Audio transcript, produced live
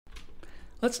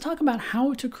Let's talk about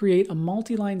how to create a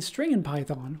multi-line string in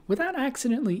Python without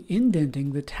accidentally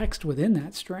indenting the text within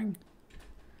that string.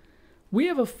 We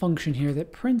have a function here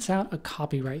that prints out a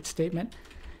copyright statement.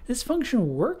 This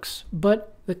function works,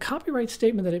 but the copyright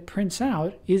statement that it prints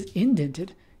out is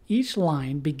indented. Each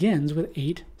line begins with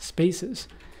 8 spaces.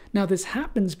 Now this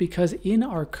happens because in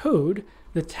our code,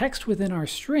 the text within our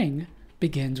string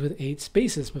begins with 8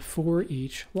 spaces before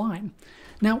each line.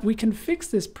 Now we can fix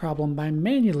this problem by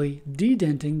manually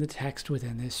dedenting the text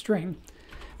within this string.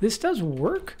 This does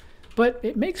work, but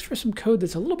it makes for some code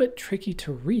that's a little bit tricky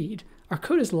to read. Our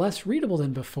code is less readable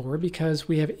than before because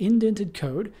we have indented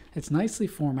code that's nicely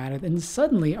formatted, and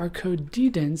suddenly our code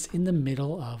dedents in the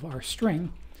middle of our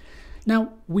string.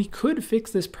 Now we could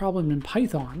fix this problem in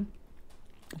Python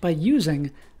by using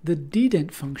the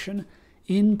dedent function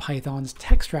in Python's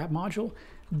textwrap module.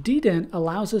 Dedent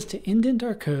allows us to indent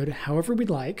our code however we'd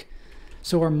like,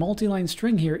 so our multi-line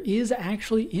string here is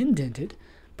actually indented,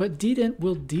 but dedent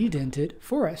will dedent it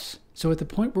for us. So at the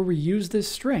point where we use this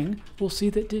string, we'll see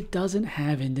that it doesn't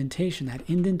have indentation. That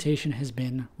indentation has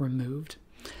been removed.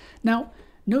 Now,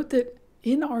 note that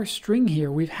in our string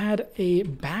here, we've had a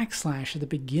backslash at the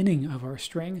beginning of our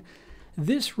string.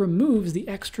 This removes the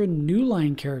extra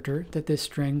newline character that this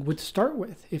string would start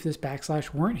with if this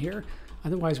backslash weren't here.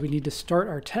 Otherwise, we need to start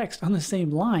our text on the same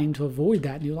line to avoid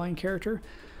that newline character.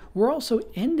 We're also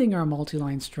ending our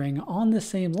multi-line string on the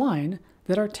same line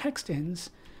that our text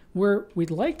ends, where we'd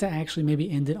like to actually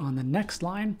maybe end it on the next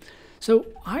line. So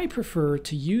I prefer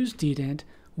to use dedent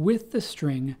with the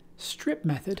string strip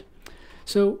method.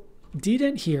 So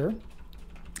dedent here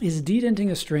is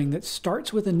dedenting a string that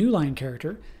starts with a newline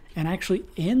character and actually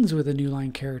ends with a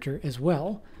newline character as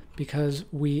well, because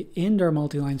we end our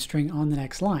multi-line string on the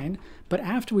next line, but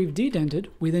after we've dedented,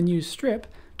 we then use strip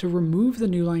to remove the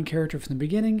newline character from the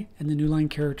beginning and the newline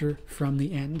character from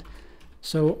the end.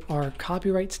 So our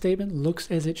copyright statement looks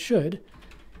as it should,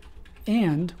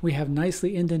 and we have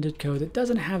nicely indented code that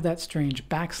doesn't have that strange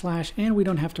backslash, and we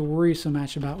don't have to worry so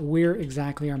much about where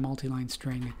exactly our multi-line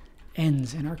string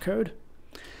ends in our code.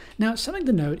 Now, something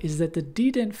to note is that the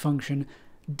dedent function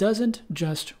doesn't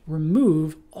just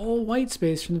remove all white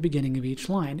space from the beginning of each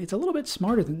line. It's a little bit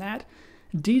smarter than that.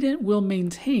 Dedent will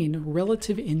maintain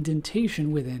relative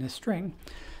indentation within a string.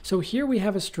 So here we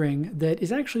have a string that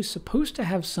is actually supposed to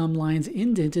have some lines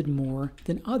indented more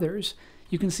than others.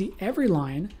 You can see every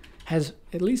line has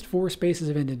at least 4 spaces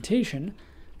of indentation,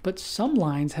 but some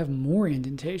lines have more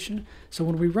indentation. So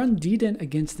when we run dedent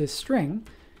against this string,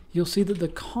 you'll see that the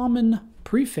common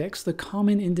prefix, the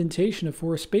common indentation of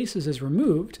 4 spaces is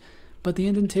removed, but the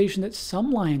indentation that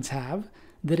some lines have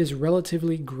that is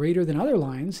relatively greater than other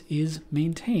lines is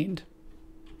maintained.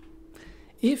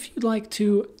 If you'd like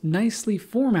to nicely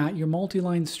format your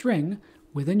multi-line string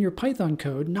within your Python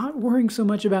code, not worrying so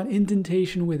much about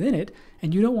indentation within it,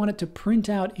 and you don't want it to print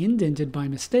out indented by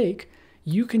mistake,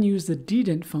 you can use the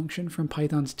dedent function from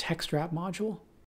Python's textwrap module.